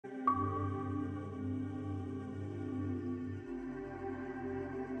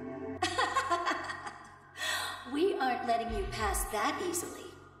aren't letting you pass that easily.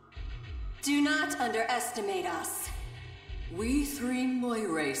 Do not underestimate us. We three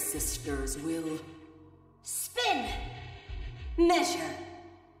Moire sisters will... Spin! Measure!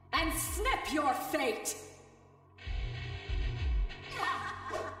 and snip your fate!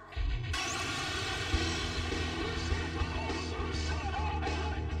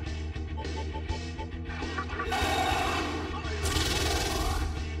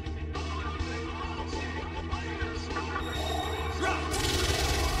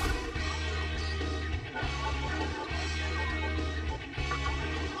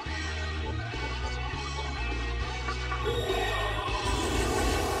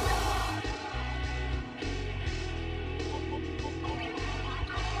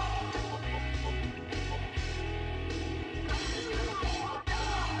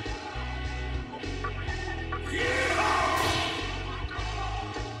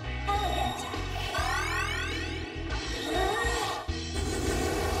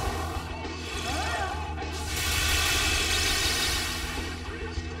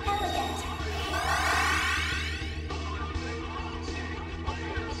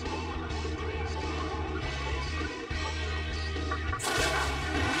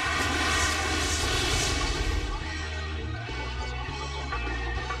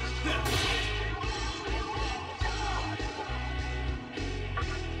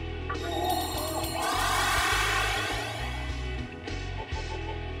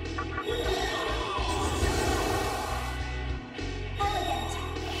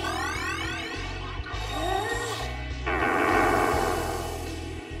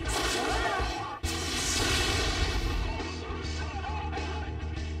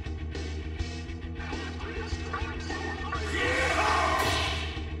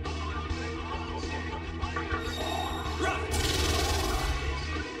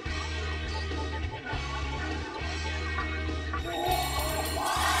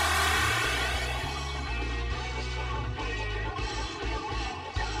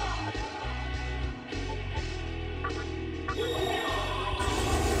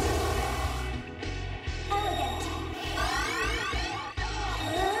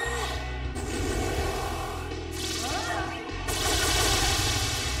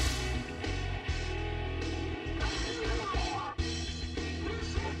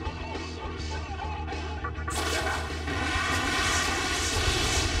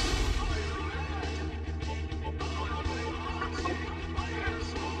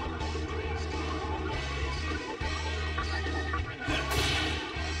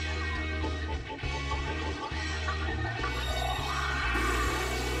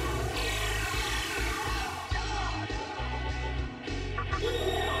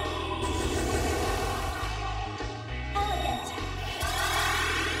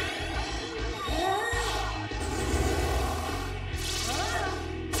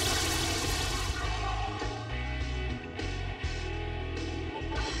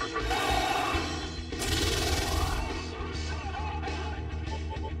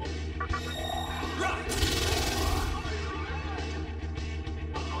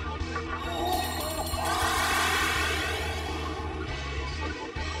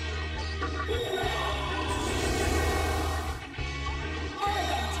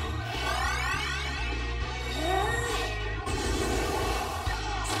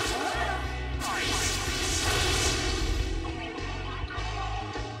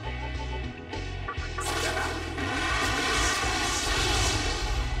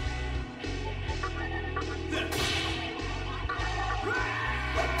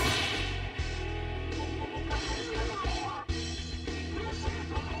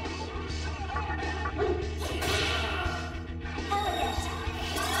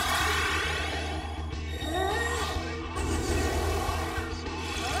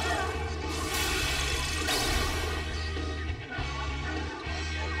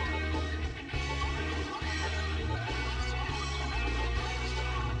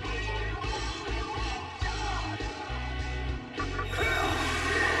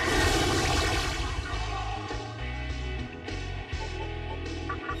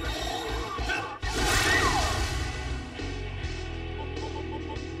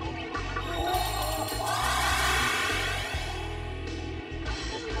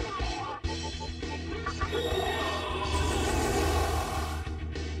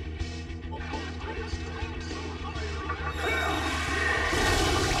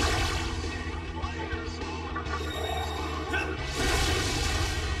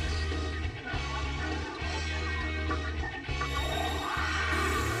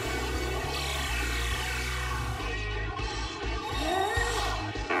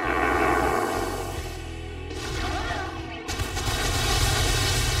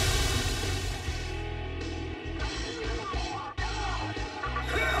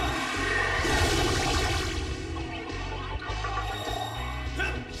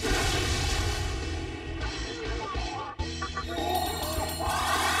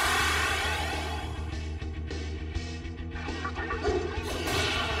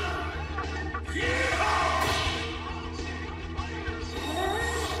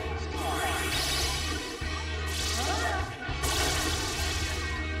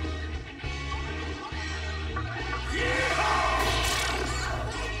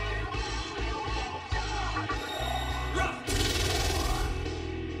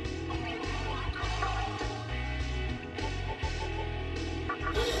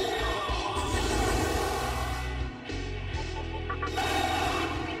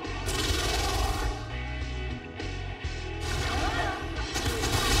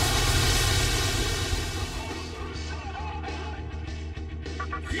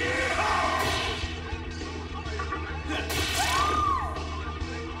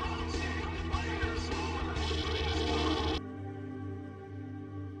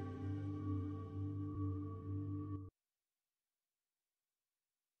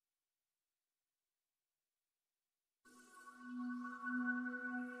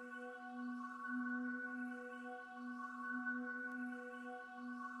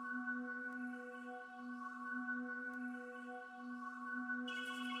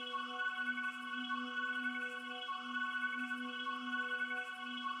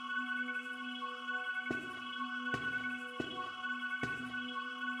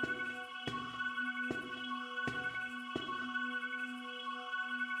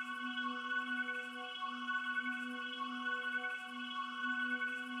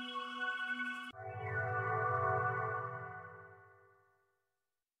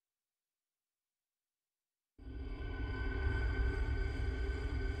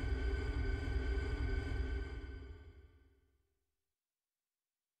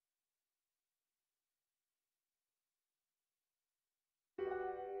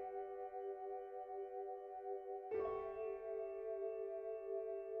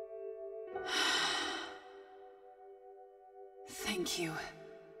 Thank you.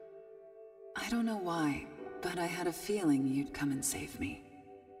 I don't know why, but I had a feeling you'd come and save me.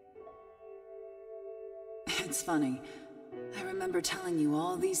 It's funny. I remember telling you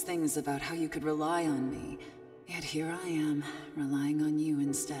all these things about how you could rely on me, yet here I am, relying on you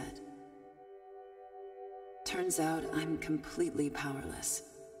instead. Turns out I'm completely powerless.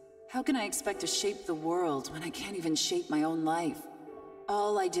 How can I expect to shape the world when I can't even shape my own life?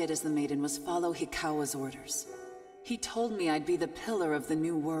 All I did as the maiden was follow Hikawa's orders. He told me I'd be the pillar of the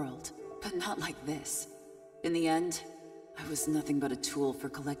new world, but not like this. In the end, I was nothing but a tool for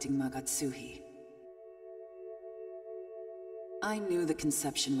collecting Magatsuhi. I knew the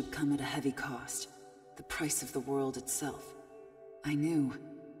conception would come at a heavy cost, the price of the world itself. I knew,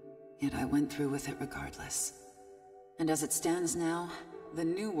 yet I went through with it regardless. And as it stands now, the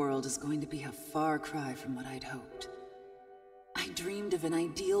new world is going to be a far cry from what I'd hoped. I dreamed of an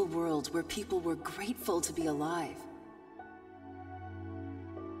ideal world where people were grateful to be alive.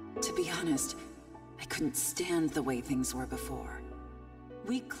 To be honest, I couldn't stand the way things were before.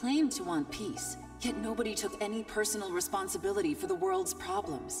 We claimed to want peace, yet nobody took any personal responsibility for the world's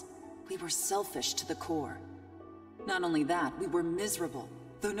problems. We were selfish to the core. Not only that, we were miserable,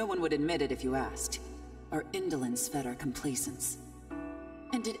 though no one would admit it if you asked. Our indolence fed our complacence.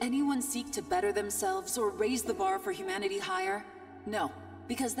 And did anyone seek to better themselves or raise the bar for humanity higher? No,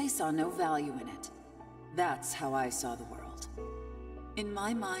 because they saw no value in it. That's how I saw the world. In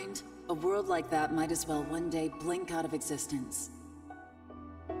my mind, a world like that might as well one day blink out of existence.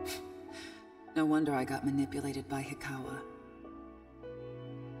 No wonder I got manipulated by Hikawa.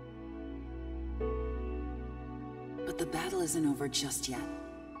 But the battle isn't over just yet.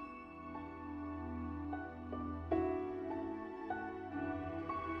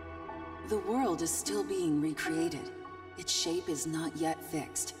 The world is still being recreated. Its shape is not yet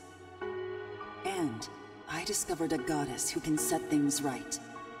fixed. And I discovered a goddess who can set things right.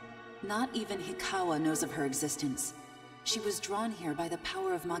 Not even Hikawa knows of her existence. She was drawn here by the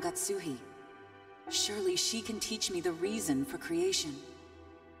power of Magatsuhi. Surely she can teach me the reason for creation.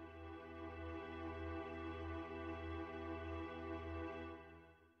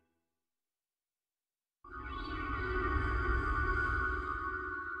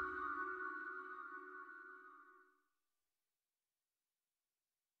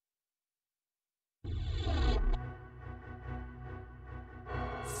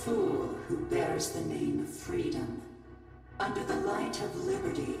 Fool who bears the name of freedom, under the light of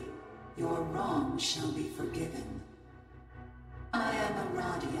liberty, your wrong shall be forgiven. I am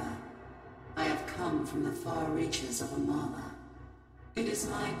Aradia. I have come from the far reaches of Amala. It is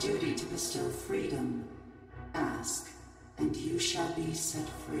my duty to bestow freedom. Ask, and you shall be set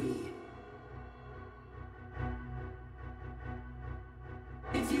free.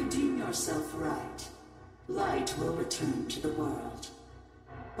 If you deem yourself right, light will return to the world.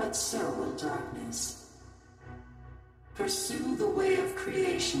 But so will darkness. Pursue the way of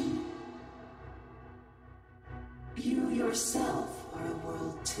creation. You yourself are a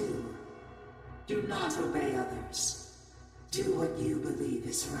world too. Do not obey others. Do what you believe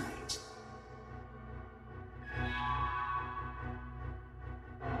is right.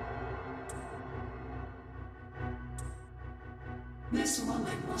 This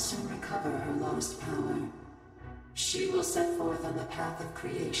woman will soon recover her lost power. She will set forth on the path of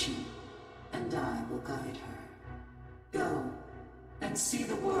creation, and I will guide her. Go, and see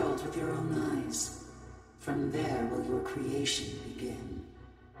the world with your own eyes. From there will your creation begin.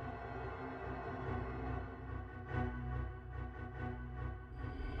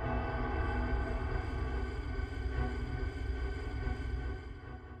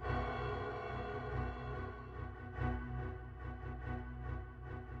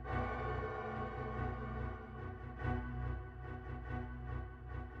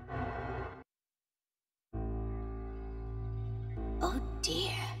 Oh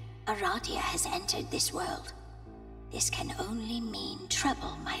dear, Aradia has entered this world. This can only mean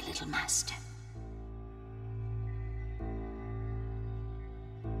trouble, my little master.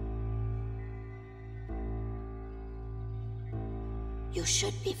 You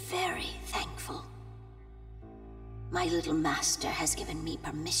should be very thankful. My little master has given me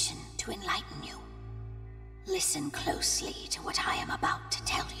permission to enlighten you. Listen closely to what I am about to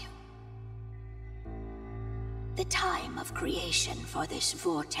tell you. The time of creation for this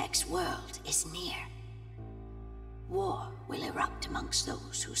vortex world is near. War will erupt amongst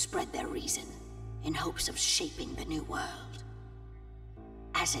those who spread their reason in hopes of shaping the new world.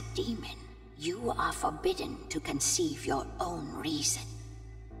 As a demon, you are forbidden to conceive your own reason.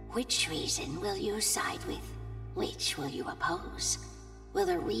 Which reason will you side with? Which will you oppose? Will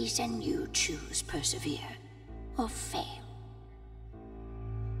the reason you choose persevere or fail?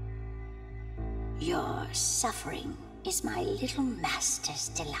 Your suffering is my little master's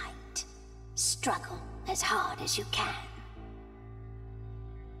delight. Struggle as hard as you can.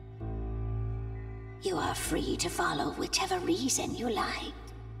 You are free to follow whichever reason you like.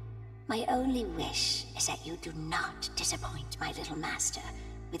 My only wish is that you do not disappoint my little master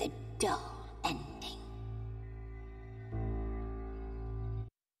with a dull ending.